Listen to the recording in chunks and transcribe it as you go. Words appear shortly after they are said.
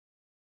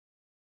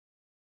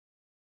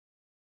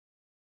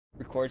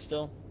record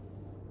still?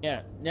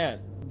 Yeah, yeah.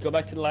 Go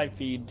back to the live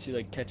feed to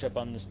like catch up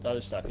on this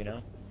other stuff, you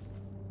know?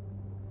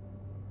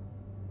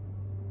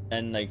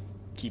 And like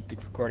keep the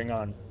recording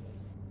on.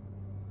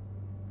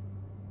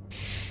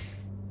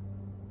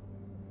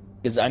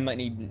 Because I might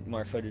need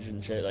more footage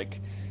and shit,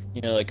 like,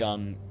 you know,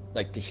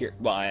 like to hear.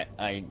 Well,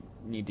 I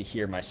need to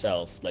hear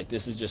myself. Like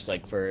this is just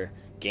like for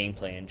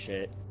gameplay and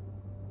shit.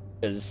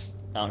 Because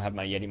I don't have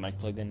my Yeti mic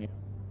plugged in yet.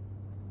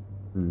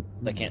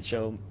 I can't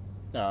show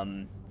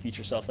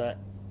future self that.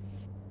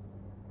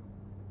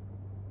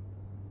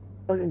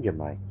 Plug in your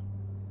mic.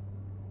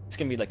 It's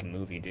gonna be like a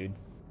movie, dude.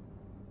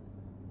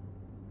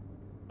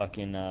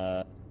 Fucking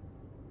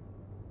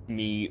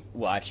me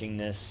watching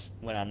this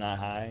when I'm not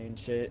high and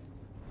shit.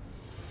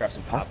 Grab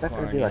some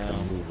popcorn, like a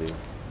movie?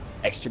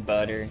 Extra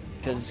butter,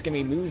 because it's gonna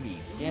be a movie.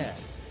 Yeah.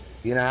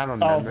 You know, have a Oh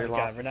memory my loss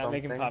god, or we're not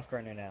making something?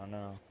 popcorn right now.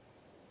 No.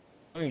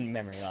 I mean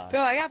memory loss. Bro,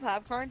 I got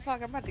popcorn.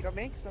 Fuck, I'm about to go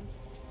make some.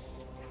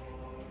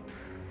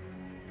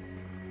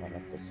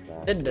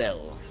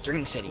 Citadel,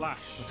 Dream City. Flash.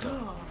 Let's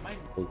go.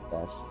 Big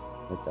dash.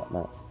 Like that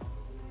map.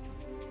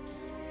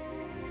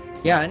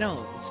 Yeah, I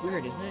know. It's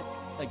weird, isn't it?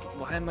 Like,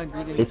 why am I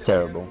breathing? It's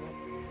terrible.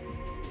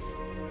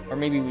 Or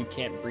maybe we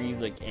can't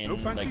breathe like in No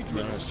fancy like we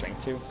don't have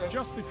strength to.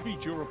 Just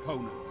defeat your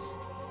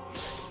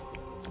opponents.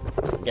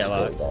 Yeah,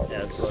 well,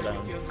 yeah, slow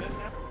down. Feel good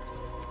now?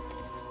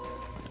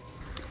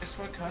 Guess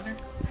what, Connor?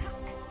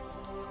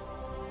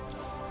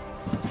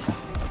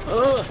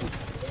 Ugh.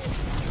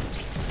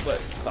 What?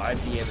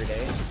 5D every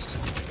day?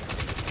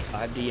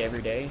 5D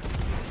every day?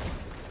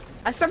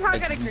 I somehow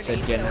Like got a you grenade said,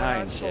 getting kill high when I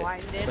and was shit.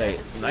 blinded. Wait, I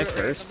just am I threw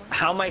it first? randomly.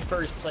 How am I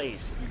first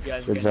place? You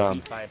guys are Good getting job.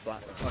 beat by a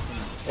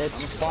fucking.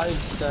 It's 5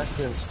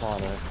 seconds,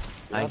 Conor.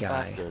 My Not guy.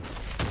 that good.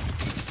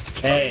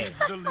 Okay.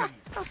 The lead.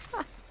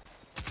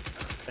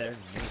 Better than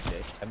me,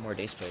 bitch. I have more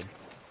days played.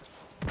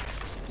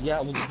 Yeah,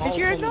 well, Cause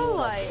you're you no were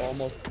light.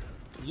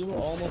 You were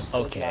almost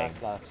Okay.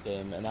 last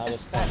game, and I It's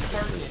was that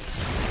target.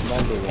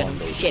 number one. And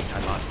baby. shit, I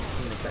lost.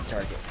 I missed that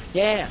target.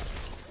 Yeah.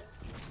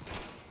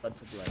 Blood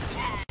for blood.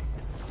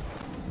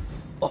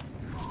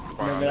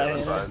 Remember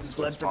that?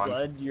 Blood for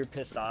blood. You're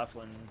pissed off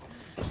when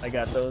I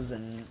got those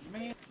and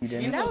you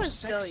didn't. That was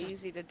still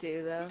easy to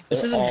do, though.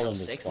 This They're isn't all Halo in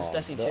 6. this It's bomb.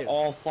 Destiny They're 2.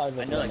 all 5 of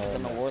I know that them because are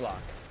I'm a in there. warlock.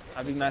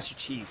 I'll be Master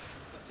Chief.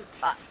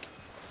 Fuck.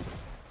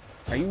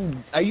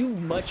 Are you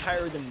much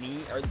higher than me?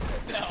 Or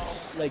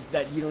like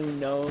that you don't even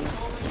know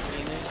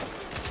saying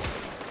this?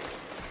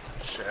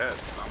 Shit,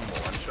 I'm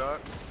one shot.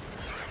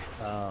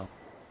 Oh.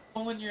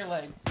 Pulling your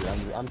legs. Yeah,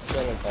 I'm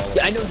still like all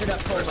Yeah, I know you're not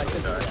calling my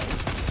physical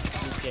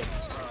legs. Okay.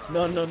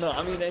 No.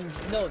 I mean,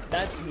 no,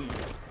 that's me.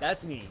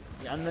 That's me.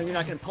 I know you're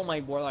not gonna pull my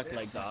warlock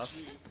legs off.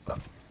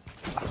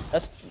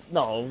 That's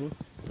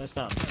that's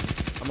not.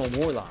 I'm a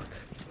warlock.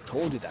 I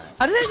told you that.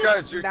 How did I This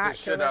guy just juked not the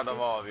shit kill out it? of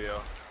all of you.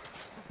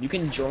 You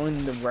can join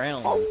the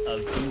realm of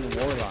being a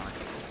warlock.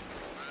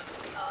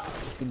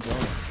 You can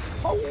join.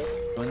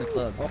 Join the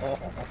club.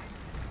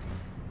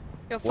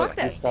 Yo, What? fuck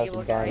that You shot Sable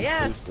the guy. guy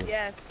Yes, in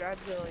yes,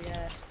 Godzilla,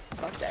 yes.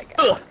 Fuck that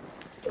guy.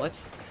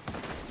 What?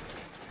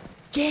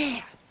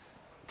 Yeah.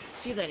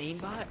 See that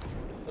aimbot?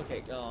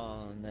 Okay.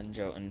 Oh, and then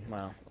Jotun.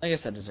 Wow. I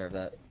guess I deserve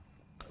that.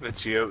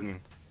 It's Jotun.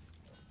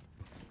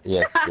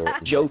 Yes,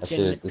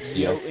 Jotun. It's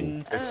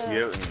Jotun. It's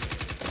Jotun.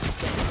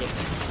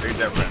 Big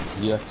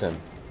difference. Jotun.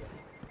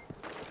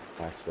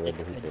 Actually,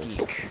 but A he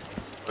geek.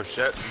 Oh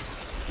shit.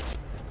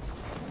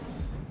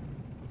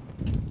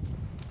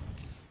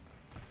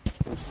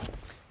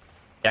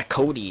 Yeah,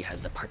 Cody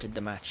has departed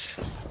the match.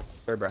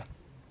 Sorry, bro.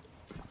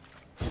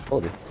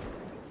 Cody,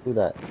 do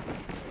that.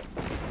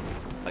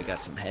 I got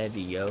some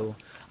heavy, yo.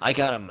 I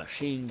got a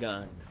machine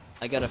gun.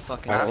 I got a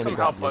fucking. Can I have only some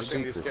got help one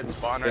pushing these super. kids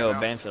spawn right Yo, now?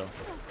 Banfield.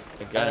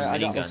 I got a I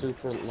got my minigun.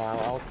 super now.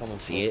 I'll come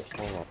and See it?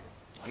 Hold on.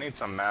 I need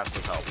some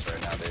massive helps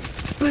right now,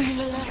 dude.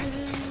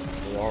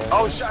 You all right?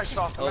 Oh shit, I shot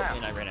off the Oh, map.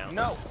 and I ran out.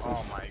 No.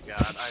 Oh my god,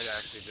 I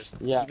actually just...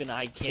 Yeah. Even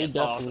I he can't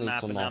fall off the definitely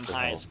map some and I'm massive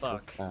high help. as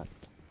fuck. Yeah.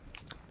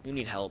 You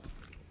need help.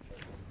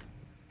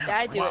 Yeah,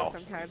 I do Wow. it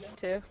sometimes,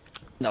 too.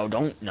 No,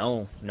 don't.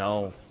 No,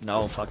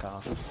 fuck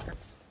off.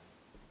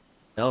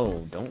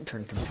 No, don't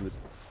turn computer.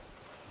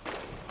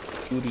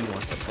 Judy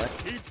wants to play.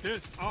 Keep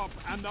this up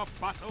and the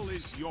battle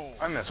is yours.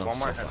 I missed one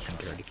Sounds more so headshot.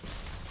 fucking dirty.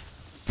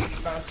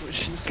 That's what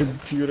she said.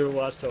 Computer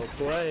wants to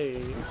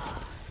play.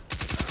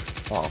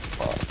 Oh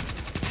fuck.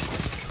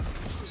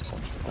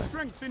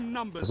 Strength in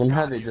numbers.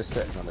 Somehow they guardian. just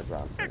sitting on the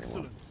ground.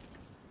 Excellent.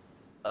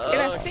 In a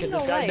Can single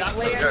this guy light, not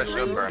where You guys you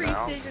should burn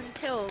out. precision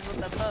kills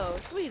with the bow.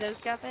 Sweet, I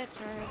just got that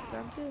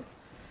done, too.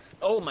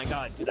 Oh my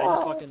god, dude! I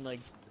just fucking like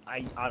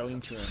I auto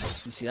aimed to him.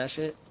 You see that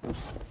shit?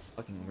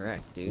 Fucking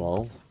wrecked, dude.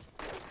 No.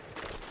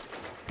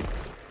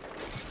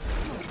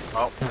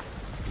 Oh.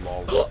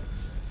 Lol.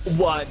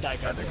 What? That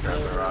got I think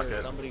that's a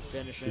rocket. Somebody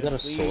finish it, You got a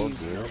sword,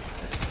 please. dude.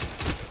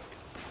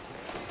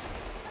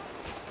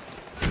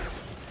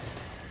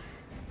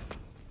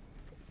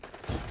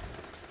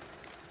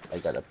 I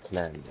got a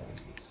plan,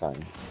 guys. It's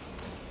fine.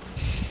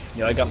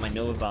 Yo, I got my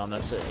Nova Bomb.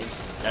 That's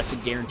a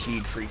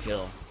guaranteed free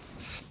kill.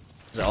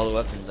 Cause all the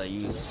weapons I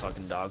use is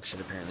fucking dog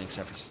shit apparently,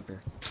 except for Sleeper.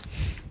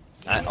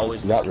 I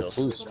always You miss got kills.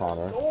 recluse,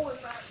 Connor.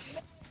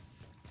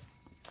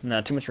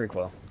 Nah, too much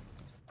recoil.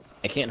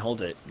 I can't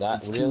hold it. That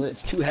It's really?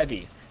 it's too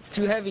heavy. It's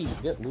too heavy.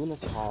 Get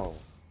Luna's how?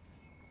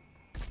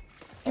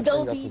 Dude, that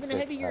would be doesn't even fit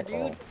heavier, at dude.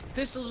 all.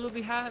 Pistols would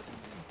be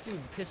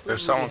Dude, pistols There's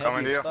would someone be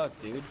coming heavy to as you. fuck,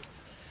 dude.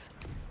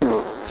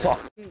 Fuck.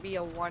 Wouldn't be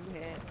a one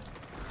hit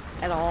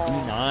at all. Can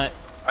you not?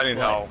 I need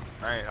What? help.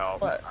 I need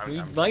help. What?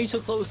 Why are you so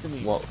close to me?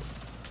 Whoa.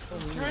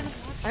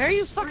 Why are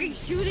you fucking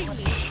shooting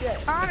me? Shit.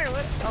 Connor,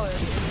 what? Oh,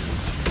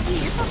 gee,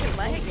 you're fucking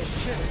lagging.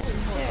 Shit.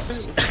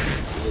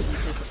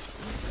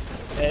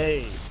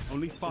 Hey,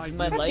 Only this 5 is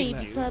my minutes life,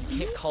 left. dude. puppy. You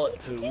can't call it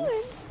poo.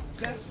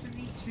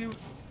 Destiny 2. You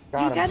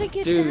Got him. gotta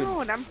get Dude,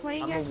 down. I'm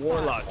playing I'm a Xbox.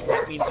 warlock.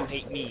 That means you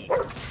hate me,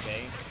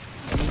 okay?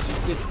 That means you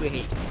physically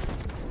hate me.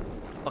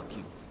 Fuck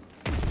you.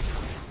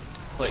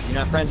 What, you're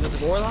not friends with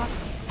the warlock?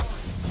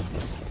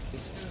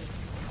 Racist.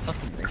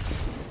 Fucking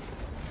racist.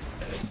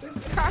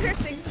 Connor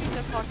thinks he's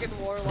a fucking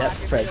warlock Yep, in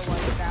real friends with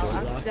life the now.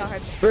 I'm warlock. done.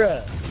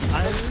 Bruh, I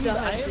done,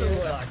 am a dude.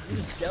 warlock. You're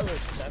just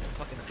jealous 'cause I have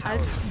fucking I'm power.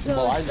 so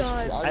Well, I just,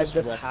 done. I I have just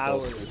the wrecked power.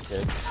 those two kids.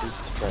 Jesus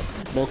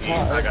Christ. No,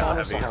 Connor, I got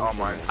Connor's heavy behind on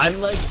you. mine.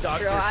 I'm like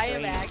Dr. Bro, I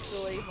am Strange.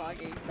 actually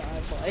fucking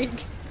done. Like,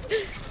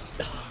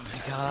 Oh my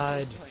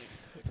god.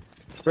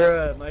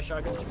 Bruh, my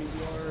shotgun should be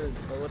yours,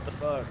 but what the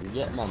fuck? I'm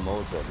getting my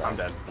mojo back. I'm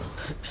dead.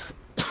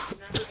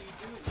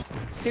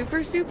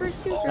 super.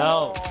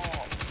 No.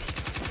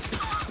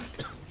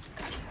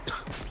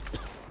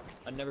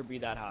 I'd never be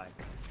that high.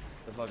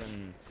 The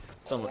fucking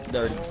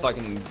they're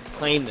fucking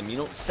claim them. You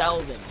don't sell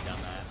them,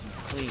 dumbass. You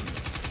claim them.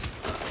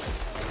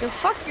 Yo,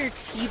 fuck your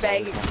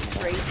teabagging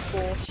straight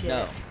bullshit.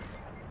 No.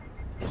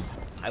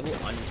 I will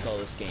uninstall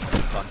this game if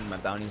fucking my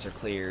bounties are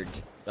cleared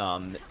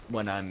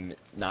when I'm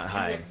not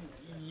high.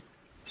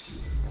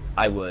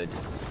 I would.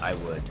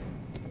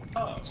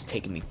 It's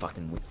taking me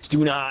fucking weeks.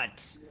 Do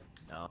not!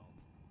 No.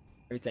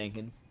 You're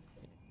thinking.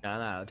 Not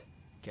allowed.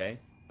 Okay?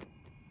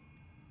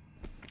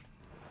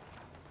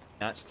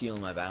 Not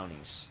stealing my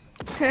bounties.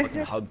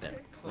 Fucking hug them.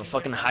 I'm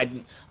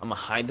gonna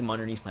hide them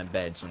underneath my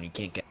bed so you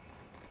can't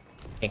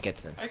get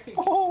to them.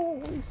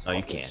 No,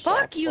 you can't.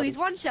 Fuck you, he's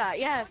one shot.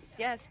 Yes,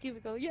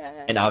 cubicle,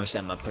 yeah. And obviously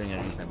I'm not putting it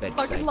underneath my bed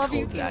because I Fucking love you,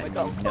 told that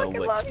Cubicle. you know Fucking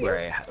what's love you.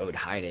 where I would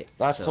hide it.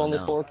 That's so only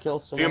no. 4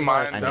 kills. So Do you no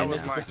mind? I That know was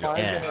now. my kill.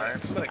 Yeah.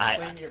 I'm gonna I-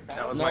 claim your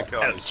That was bounty. my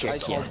kill. Oh shit, I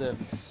called yeah.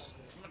 dibs.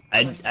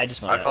 I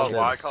just I want called. to.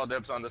 Well, I called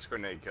dibs on this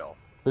grenade kill.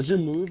 Could you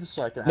move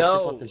so I can No.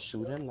 actually fucking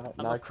shoot him? Now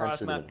I'm I a can't cross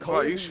shoot map him. Come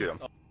on, you shoot him.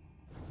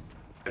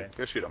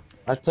 Go shoot him.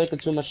 I've taken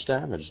too much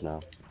damage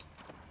now.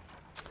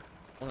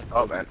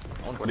 Oh man,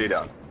 what are you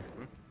doing?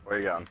 Where are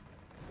you going?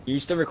 You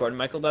still recording,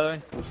 Michael? By the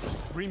way,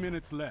 3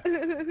 minutes left.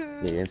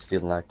 Yeah, you ain't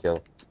stealing that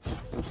kill.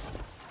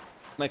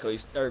 Michael,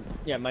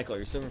 Michael, are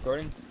you still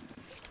recording?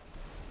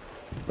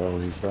 No,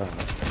 he's not.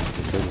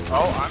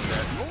 Oh, I'm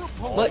dead.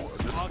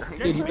 What?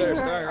 Dude, you better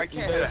start. I You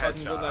can't better hit a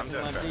fucking go headshot, back I'm and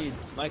dead live fast. feed.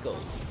 Michael,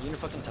 you gonna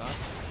fucking talk?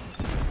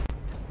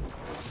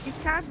 He's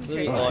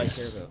Literally concentrating. all I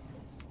care about.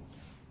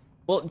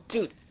 Well,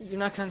 dude, you're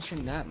not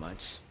concentrating that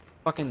much.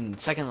 Fucking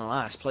second to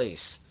last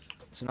place.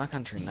 So not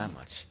concentrating that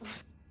much.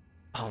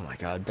 Oh my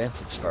god,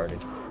 Benford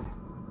started.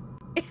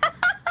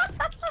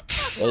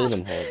 I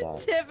even heard that.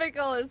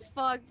 Typical as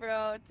fuck,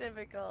 bro.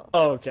 Typical.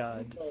 Oh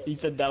god. He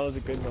said that was a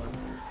good one.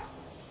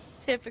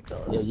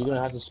 Typical Yeah, as you're fuck.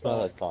 gonna have to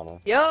spell it, Conor.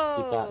 that in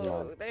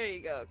Yo, mind. there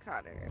you go,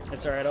 Connor.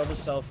 It's alright, I'll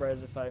just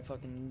self-res if I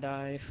fucking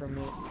die from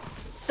it.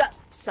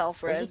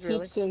 Self-res, Why do you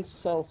really. keep saying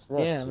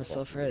self-res? Yeah, I'm a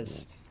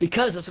self-res.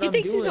 Because that's what He I'm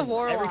thinks doing. he's a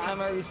warlock. Every time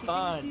I He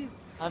respawn, thinks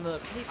I'm a.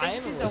 He I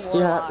thinks am he's a a warlock.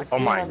 warlock. Oh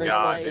my having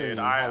god, fucking dude!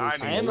 I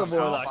am a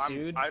warlock,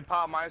 dude. I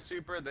popped my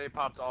super, they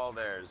popped all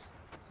theirs,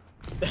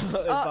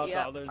 It popped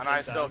yeah. all those and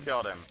I still sometimes.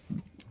 killed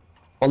him.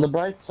 On the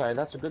bright side,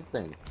 that's a good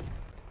thing.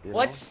 You know?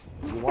 What?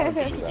 You want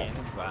him to do that.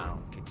 Yeah, wow,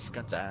 kick this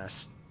guy's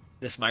ass.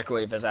 This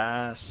microwave is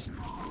ass.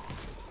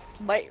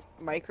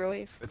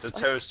 Microwave. It's a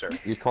toaster.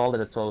 You called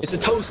it a toaster. It's a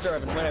toaster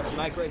oven, whatever.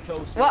 Microwave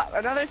toaster. What?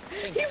 Another? He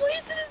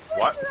wasted his blade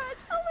What?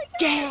 garage. Oh my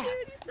god, Yeah,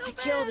 dude, he's so I bad.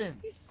 killed him.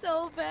 He's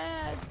so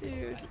bad,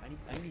 dude.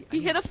 I need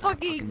He hit to a stop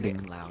fucking.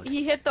 being loud.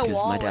 He hit the Because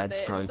wall. my with dad's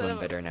it probably instead going of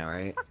a- better now,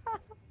 right?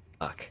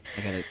 Fuck.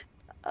 I gotta.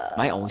 Am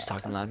I always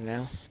talking loud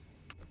now?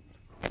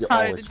 You're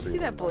Connor, always did you see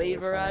that screaming blade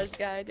about it, Conor. barrage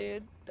guy,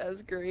 dude? That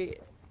was great.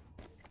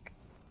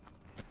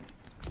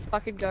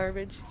 Fucking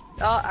garbage.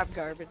 Oh, I'm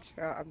garbage.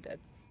 Oh, I'm dead.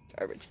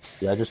 Garbage.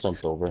 Yeah, I just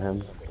jumped over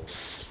him.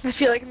 I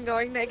feel like I'm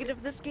going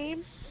negative this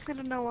game. I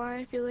don't know why.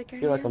 I feel like I I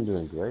feel like am. I'm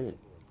doing great.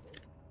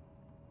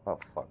 Oh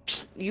fuck.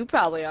 You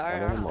probably are. I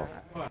don't know.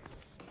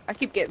 I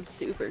keep getting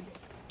supered.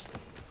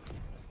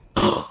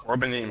 We've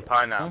been eating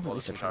pineapple Oh,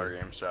 this entire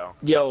game, so.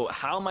 Yo,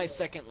 how am I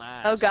second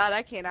last? Oh god,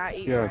 I cannot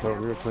eat. Yeah, I right thought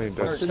now. we were playing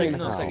Or Destiny. second,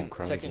 no, How? second,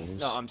 Crown second.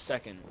 Games. No, I'm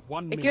second.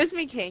 1 It minute. gives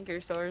me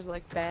canker sores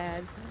like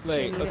bad.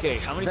 Wait, okay,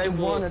 how many They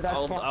people wanted that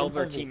all fucking our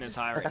puzzle. team is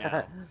high right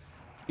now?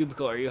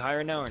 Cubicle, are you high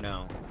right now or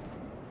no?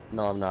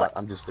 No, I'm not.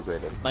 I'm just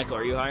degraded. Michael,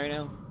 are you high right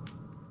now?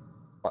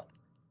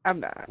 I'm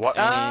not. What?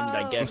 And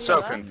I Oh, guess I'm so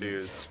you are?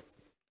 confused.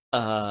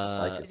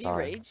 Like Did it's you on.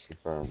 rage?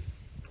 Confirm.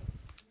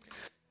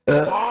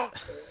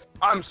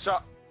 I'm so.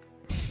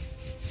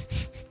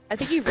 I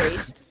think he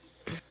raged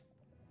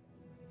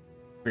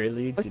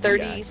Really? with Did you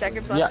 30 actually?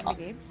 seconds Yeah, left in the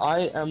game. I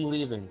am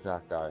leaving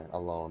that guy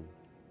alone.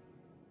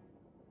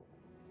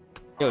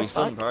 Yo, he's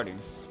still in fuck? party.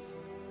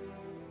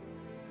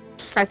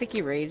 I think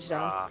he raged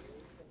on.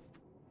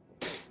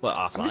 What,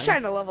 offline? I'm just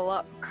trying to level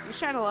up. I'm just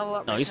trying to level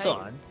up. No, my he's still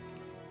Titan. on.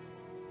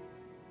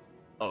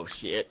 Oh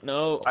shit,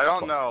 no. I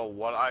don't know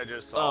what I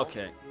just saw.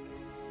 Okay.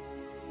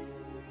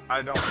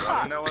 I don't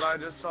want to know what I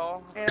just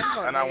saw. Yeah, I'm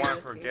going And I to want to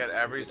this game. forget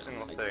every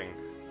single thing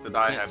that I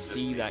I can't have just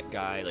see seen. that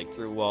guy like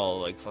through a wall,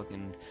 like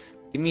fucking.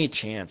 Give me a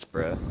chance,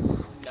 bro.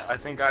 I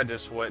think I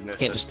just witnessed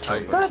Can't a just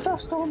Titan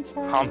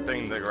teleport.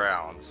 humping the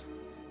ground.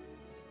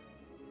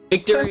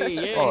 Victory!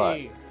 Yay!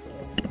 Alright.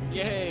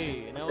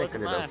 Yay! And I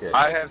wasn't Taking it last. okay.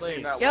 I Second have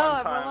seen place. that Yo, one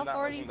I'm time. level That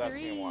was in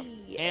Destiny 1.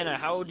 43. Anna,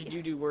 how did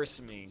you do worse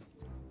than me?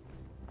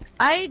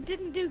 I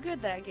didn't do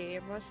good that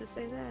game. Let's just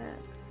say that.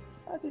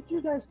 How did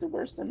you guys do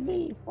worse than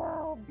me?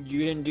 Wow. You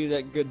didn't do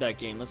that good that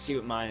game. Let's see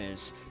what mine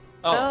is.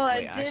 No, I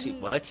wait, actually,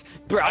 didn't. what?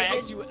 Bro, I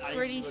actually did went- I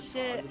pretty actually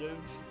shit. went positive.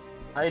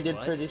 I did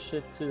What? pretty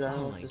shit too. I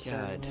Oh was my just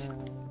God.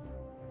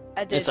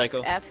 I did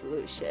Psycho.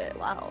 absolute shit.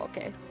 Wow.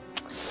 Okay.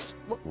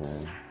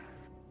 Whoops.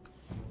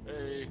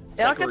 Hey, Y'all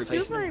Psycho kept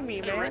replacement. supering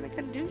me, man. I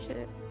couldn't do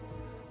shit.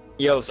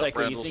 Yo, What's up, Psycho,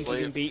 you Randall think you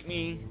Slave? can beat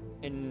me?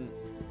 And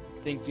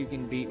think you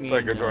can beat me? It's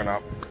like in, a join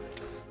up.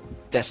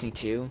 Destiny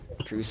 2,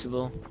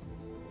 Crucible.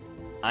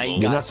 I You're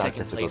got not that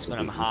second difficult place to when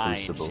I'm beat in high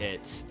and Crucible.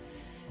 shit.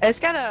 It's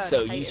got a.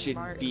 So you Titan should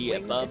mark be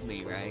wing above me,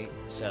 display. right?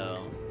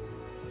 So.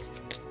 It's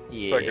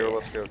like, Yeah.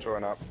 let's go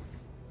join up.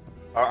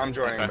 I'm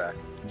joining Okay. back.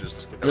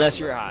 Just Unless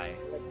you're high.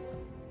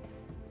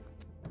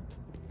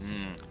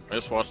 I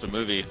just watched a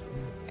movie.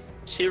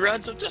 She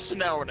runs of just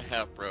an hour and a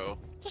half, bro.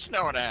 Just an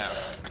hour and a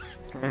half.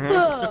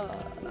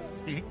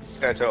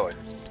 Yeah, totally.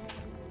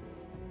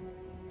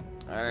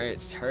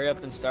 Alright, hurry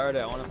up and start it.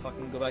 I wanna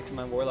fucking go back to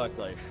my warlock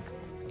life.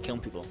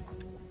 Killing people.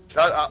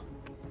 Shut up.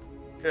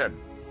 Good.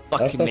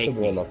 That's Fucking not the make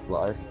me. warlock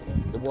life.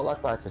 The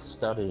warlock life is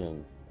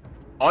studying.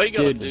 All you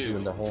gotta Dude,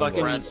 doing the do whole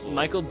Fucking Ransom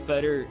Michael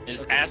better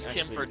is okay, ask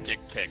him actually, for dick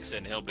pics,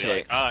 and he'll be Okay.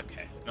 like, oh,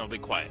 "Okay, no, be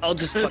quiet." I'll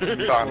just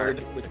fucking Connor.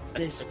 record with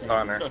this thing.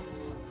 Connor.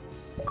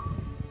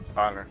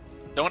 Connor.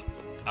 Don't.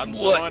 I'm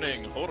What?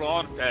 joining. Hold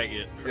on,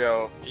 faggot.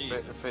 Yo,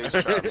 Jesus. face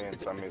shot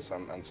me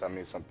and send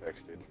me some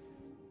pics, dude.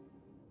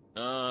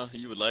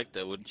 You would like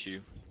that, wouldn't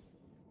you?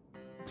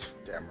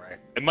 Damn right.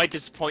 It might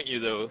disappoint you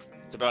though.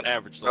 It's about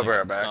average. I'll be right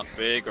It's back. not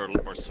big or Go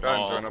ahead and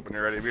small. join up when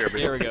you're ready to be here.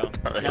 There we go.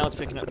 Alright. Now it's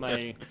picking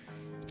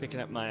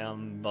up my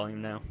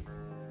volume now.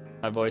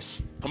 My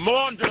voice. Come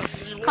on,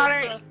 Justin. you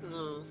Connor, little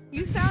bastard.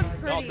 You sound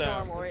pretty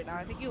down. normal right now.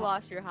 I think you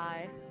lost your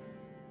high.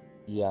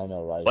 Yeah, I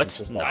know, right? What? It's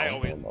just No, not I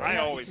normal.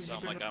 always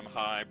sound like I'm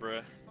high,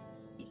 bruh.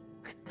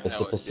 It's the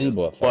Always do.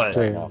 placebo effect. What?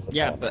 right now for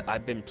Yeah, Connor. but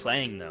I've been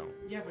playing though.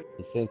 Yeah, but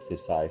He thinks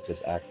he's high, he's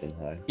just acting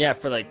high. Yeah,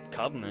 for like a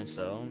couple minutes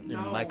though. And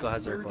no, Michael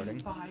has a recording.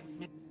 35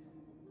 minutes.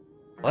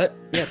 What?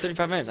 Yeah,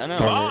 35 minutes. I know.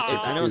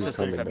 Ah! I know it says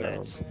Coming 35 down.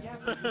 minutes. Yeah,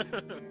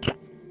 but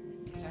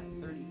exact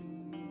 30.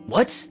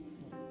 What?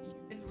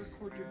 You didn't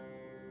record your.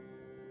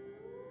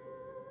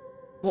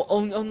 Well,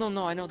 oh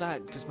no, I know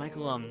that because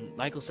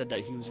Michael said that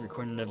he was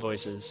recording the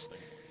voices.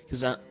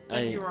 Because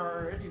You were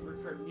already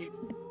recording.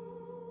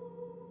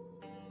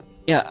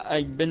 yeah,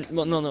 I've been.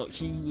 Well, no,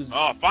 he was.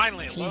 Oh,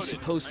 finally it He's loaded.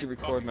 supposed to Thank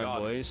record my fucking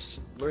God. voice.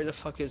 Where the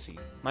fuck is he?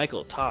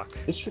 Michael, talk.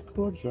 Just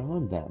record your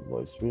own damn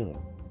voice, really.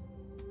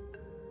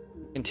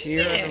 And to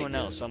hear everyone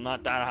else. I'm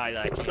not that high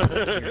that I can't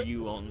hear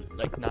you on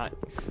not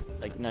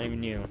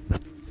even you.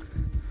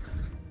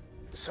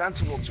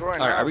 Sensible join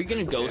Alright, up. are we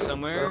gonna go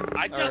somewhere?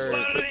 I just Or-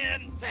 loaded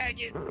in,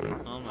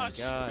 faggot. Oh my Hush.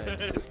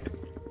 god.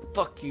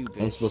 Fuck you,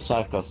 It's the bitch.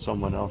 psycho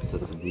someone else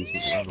that's a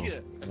decent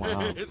level.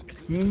 Wow.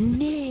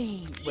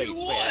 Nay. Wait, You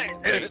wait,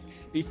 won.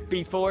 wait.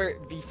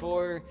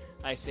 Before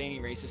I say any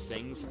racist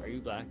things, are you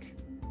black?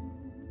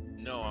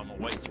 No, I'm a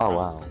white Oh,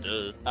 wow.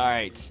 supremacist.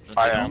 Alright.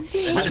 I am.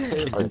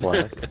 I'm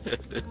black.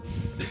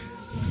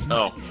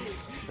 Oh,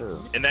 Ew.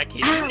 in that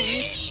case.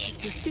 Alex!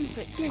 It's a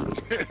stupid thing.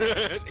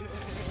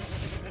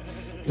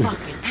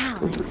 Fucking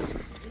Alex.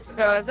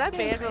 Bro, is that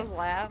Vandal's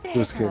laugh?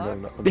 Just kidding. Fuck.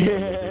 I'm not-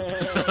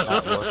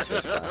 That was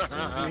just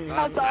that.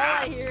 That's all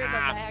I hear in the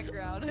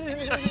background.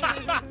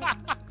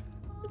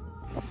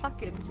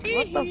 Fucking,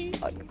 what the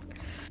fuck?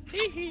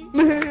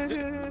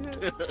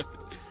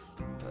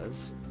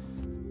 Buzz.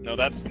 No,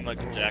 that's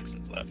Michael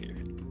Jackson's laugh here.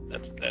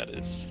 That's what that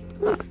is.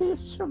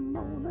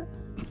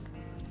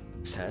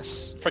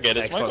 XS. Forget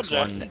it. It's Michael Xbox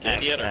One Jackson.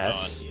 Dead yet or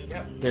XS.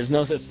 not? There's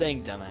no such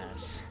thing,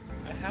 dumbass.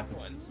 I have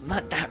one. I'm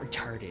not that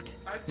retarded.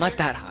 I'm not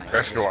that high.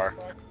 Yes, you are.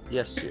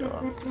 Yes, you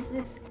are.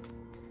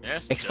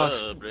 Yes,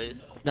 Xbox- duh, bro.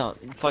 No,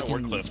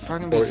 fucking. word It's clip.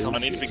 fucking be some I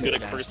need to be good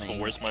at stupid-ass Crucible.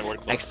 name. Where's my word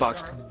clip?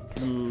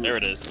 Xbox. There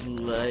it is.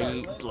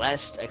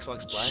 Blessed.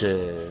 Xbox Blessed.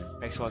 Shit.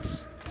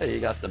 Xbox Hey, you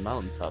got the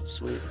mountaintop,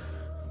 sweet.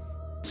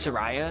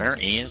 Soraya. Where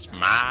is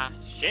my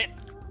shit?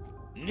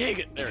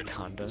 Nigga. There it is.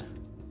 Anaconda.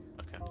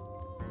 Okay.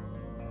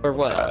 Or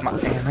what? My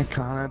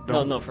anaconda. No,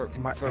 Don't, no. For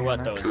my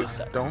what though? Is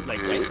this don't- like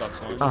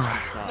Xbox One? Ah.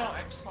 It's No, not.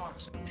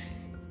 Xbox.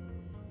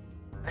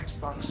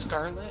 Xbox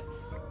Scarlet.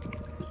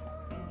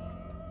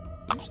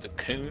 Who's the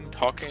coon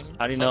talking?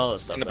 How do you know all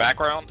this stuff? In the though?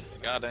 background?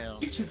 Goddamn.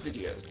 YouTube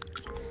video.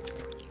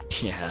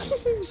 Yeah,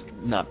 it's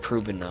not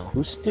proven though.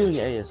 Who's doing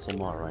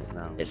ASMR right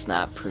now? It's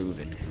not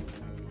proven.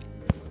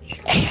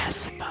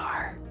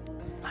 ASMR.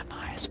 I'm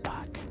high as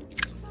fuck.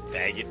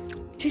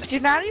 Faggot. Dude,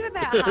 you're not even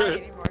that high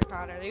anymore,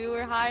 Connor. You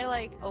were high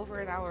like over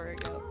an hour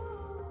ago.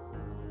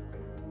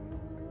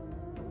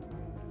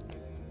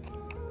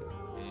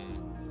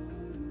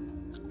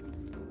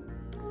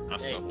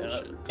 That's Hey, not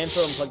bullshit.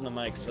 info unplugged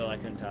my mic so I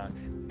couldn't talk.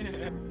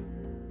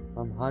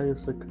 I'm high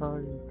as a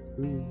kite.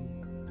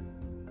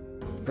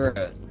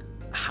 Bruh,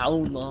 how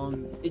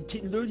long? It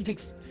literally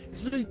takes.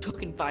 It's literally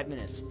taken 5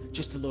 minutes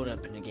just to load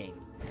up in a game.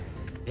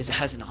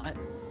 Has it not?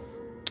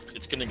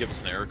 It's gonna give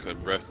us an error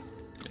code, bro.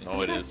 You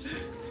know it is.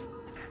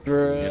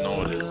 Bruh, You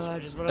know it is. I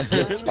just wanna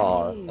play.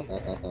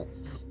 Oh.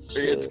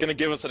 It's gonna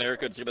give us an error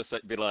code. It's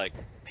gonna be like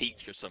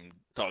Peach or some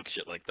dog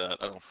shit like that.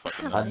 I don't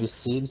fucking know. Have you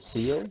seen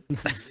Seal?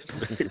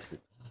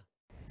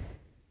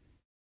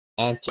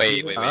 And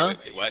Wait, Huh?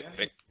 what?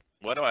 Wait,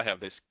 why do I have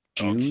this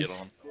dog shit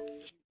Juice? on?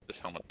 This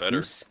helmet better.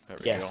 Juice? There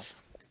we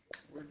Yes.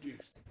 We're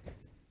juiced.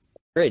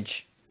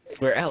 Fridge.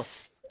 Where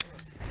else?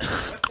 What's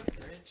the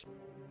fridge? go.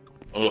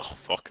 Oh,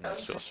 fucking I was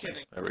just disgusting.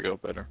 kidding. There we go,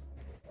 better.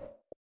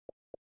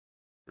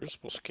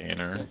 Visible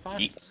scanner.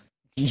 Eat.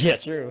 Yeah,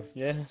 true.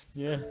 Yeah.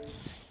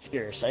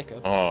 You're a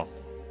psycho. Oh,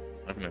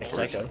 I've been A in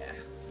psycho.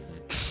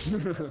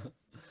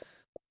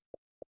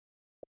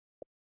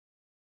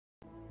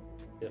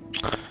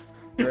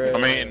 I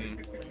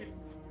mean,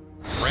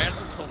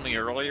 Randall told me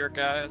earlier,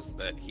 guys,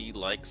 that he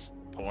likes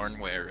porn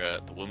where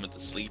the women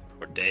asleep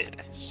or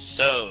dead.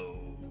 So,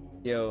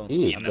 Yo,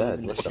 He I'm is dead.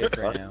 moving What the the ship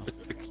right fuck? now.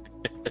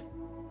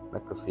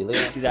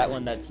 Necrophilia? See that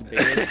one that's the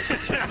biggest?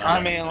 It's I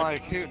mine. mean,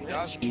 like, who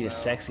does? She is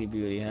sexy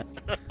beauty, huh?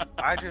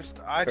 I just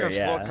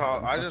yeah.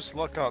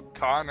 look up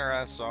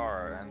Conor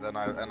SR and then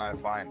I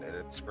find it.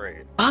 It's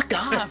great. Fuck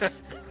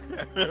off!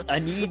 I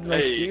need my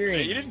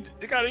steering. you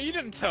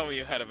didn't tell me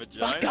you had a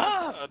vagina. Fuck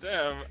off! Oh,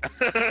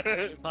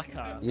 damn. Fuck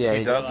off. Yeah,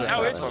 He doesn't.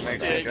 How That's what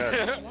makes it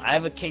interesting. good. I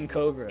have a king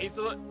cobra. He's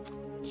a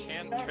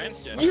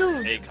transgender.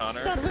 You Hey, Connor.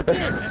 son of a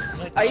bitch!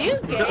 Like, Are you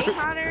gay,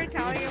 Connor?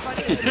 Telling a bunch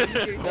of dudes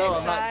your dick No,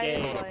 I'm not size?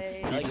 gay. Like...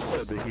 Like, He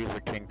said that he's a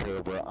king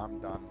cobra. I'm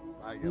done.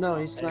 I give No,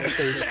 up. he's not.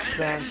 He's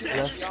trans The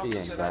lesbian,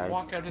 opposite, I'd guys.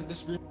 walk out of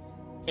this room.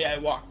 Yeah, I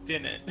walked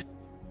in it.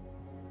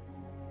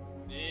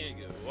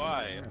 Nigga,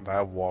 why? And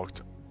I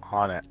walked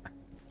on it.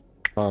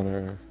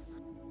 Connor,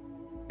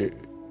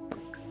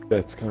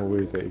 that's kind of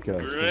weird that you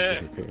got skin Bruh.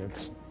 in your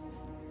pants.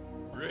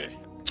 Really?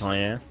 oh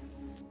yeah?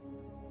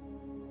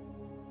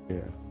 Yeah.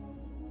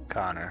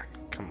 Connor,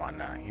 come on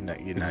now. You know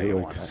Is it you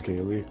like want it.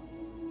 scaly?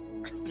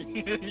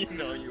 You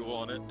know you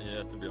want it.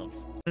 Yeah, to be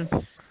honest.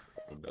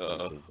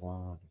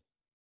 Wow.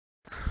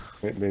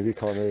 Maybe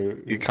Connor.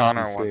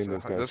 Connor he's wants saying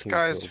it. guy This can't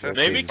guy's kill, but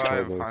Maybe he can kill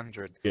the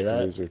 5,500. Hear that?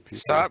 lizard people.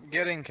 Stop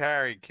getting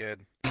carried,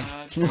 kid.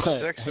 What?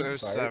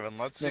 607.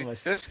 Let's No, see. my-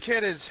 This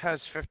kid has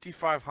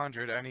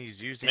 5,500 and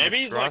he's using Maybe a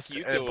he's like thrust,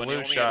 you, a and he blue only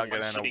had shotgun,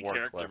 one and a shitty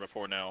character warcliffe.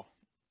 before now.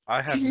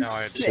 I have no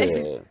idea.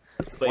 Shit.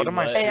 What am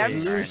I Hey, I'm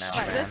seeing right just,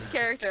 now, man? this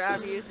character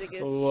I'm using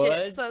is What?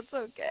 shit, so it's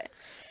okay.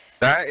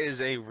 That is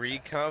a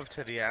recov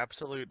to the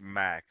absolute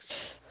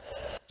max.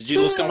 Did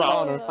you look him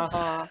up?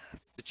 Connor.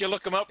 Did you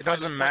look him up? It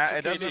doesn't matter.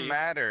 It KD? doesn't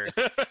matter.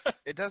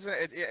 It doesn't.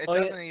 It Oh,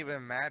 yeah. doesn't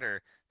even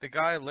matter. The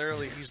guy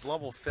literally, he's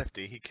level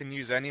 50. He can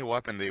use any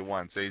weapon that he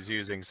wants. So he's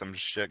using some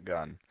shit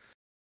gun.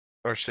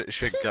 Or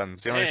shit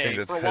guns. The only Hey, thing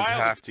that's for a his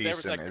while, half there was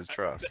decent that- is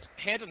trust.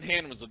 Hand in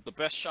hand was the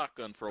best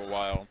shotgun for a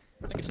while.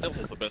 I think it still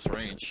has the best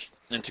range.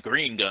 And it's a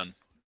green gun.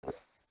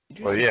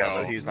 Well, yeah,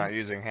 so. but he's not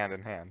using hand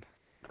in hand.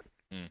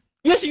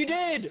 Yes, you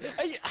did.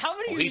 How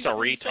many? Well, he's a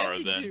are you retard,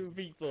 sending then. to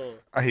people?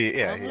 Yeah, How he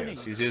many?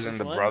 is. He's using Just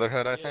the one?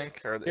 Brotherhood, I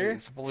think, or Here?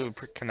 it's the blue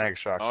connect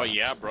shotgun. Oh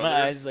yeah, brother.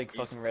 My eyes like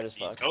He's- fucking red as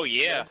fuck. Oh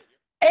yeah.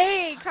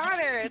 Hey,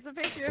 Connor, it's a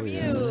picture of Oh,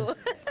 yeah. you.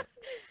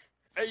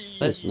 Hey.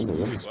 That's really What?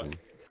 interesting.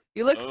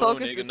 You look Oh,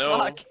 focused nigga, as no.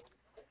 fuck.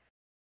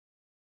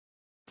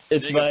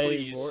 It's Nigga, my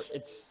please. war.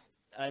 It's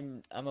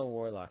I'm a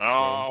warlock. okay?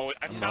 Oh,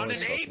 I I'm found an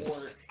always ape.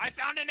 focused. I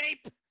found an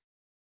ape.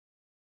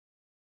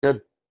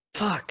 Good.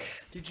 Fuck.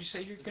 Did you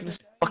say you're gonna This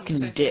die? You fucking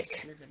said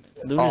dick. you're gonna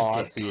die. Luna's Oh, I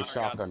dick. see your Connor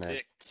shotgun got there.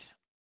 dicked.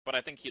 But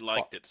I think he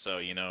liked it, so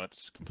you know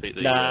it's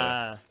completely.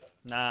 Nah,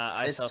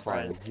 I It's fine.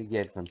 self-resed. He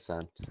gave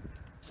consent.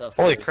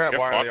 Holy crap, You're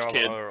why are they fucked, all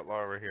kid.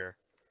 over here?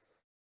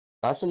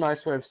 That's a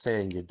nice way of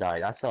saying you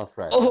died. I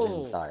self-rest. I Oh.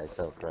 didn't die. I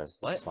self-rest.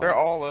 What? It's fine. They're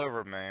all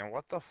over, man.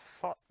 What the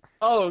fuck?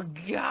 Oh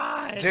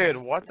god. Dude,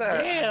 what the?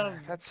 Damn.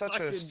 That's such a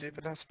fucking-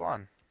 stupid ass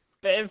spawn.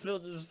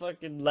 Banfield just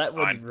fucking let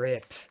one I'm-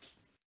 rip.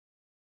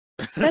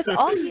 That's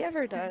all he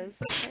ever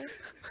does.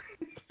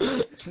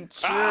 Okay?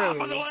 Ah, True.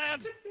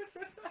 motherland!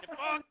 Get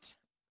fucked!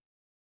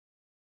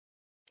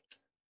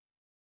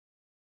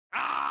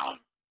 Ah!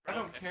 I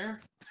don't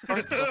care.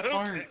 Fart's a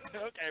fart.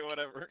 Okay,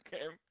 whatever.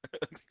 Okay.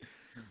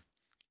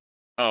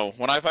 Oh,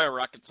 when I fire a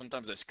rocket,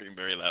 sometimes I scream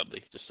very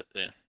loudly. Just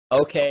yeah.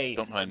 Okay.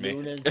 Don't mind me.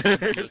 Luna's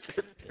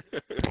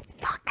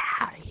fuck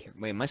out of here.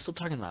 Wait, am I still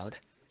talking loud?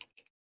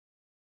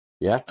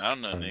 Yeah. I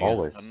don't know, nigga.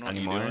 Always. I don't know what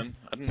Anymore? you're doing.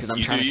 Because I'm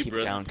You trying do to you, keep it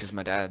brother. down because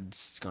my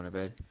dad's going to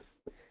bed.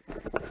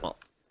 Well,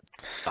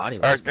 thought he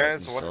was. Alright, but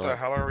guys, he's what still the up.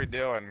 hell are we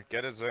doing?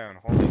 Get a zone.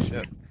 Holy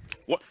shit.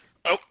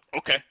 Oh,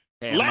 okay.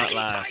 Hey, I'm not Laggy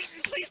last.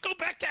 Titans, please go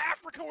back to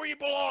Africa where you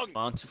belong.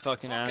 Want to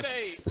fucking ask?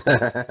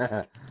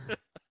 A.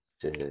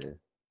 Shit.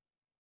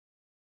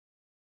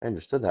 I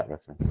understood that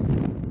reference.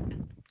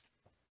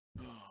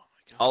 Oh my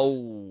god.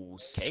 Oh,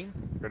 okay.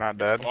 You're not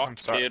dead. I'm Fuck,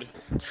 sorry. kid.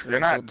 You're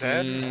not Triple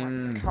dead.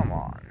 team. Come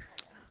on.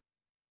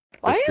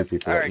 Why There's is two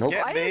people. All right, Nope.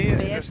 get Why B. is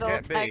Just Vandal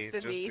get B. texting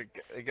Just me,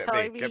 get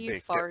telling B. me Get he B.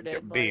 farted,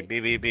 Get B. like- B.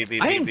 B. B. B.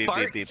 I B. didn't B.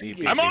 fart, B. he B. did.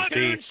 B. I'm on, B.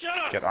 Coon. Shut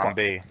up. Get on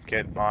B.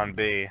 Get on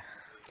B.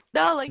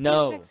 No, like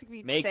No, he's texting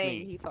me make saying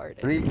me. he farted.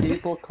 3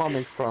 people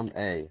coming from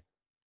A.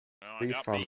 Well, I 3 got from B.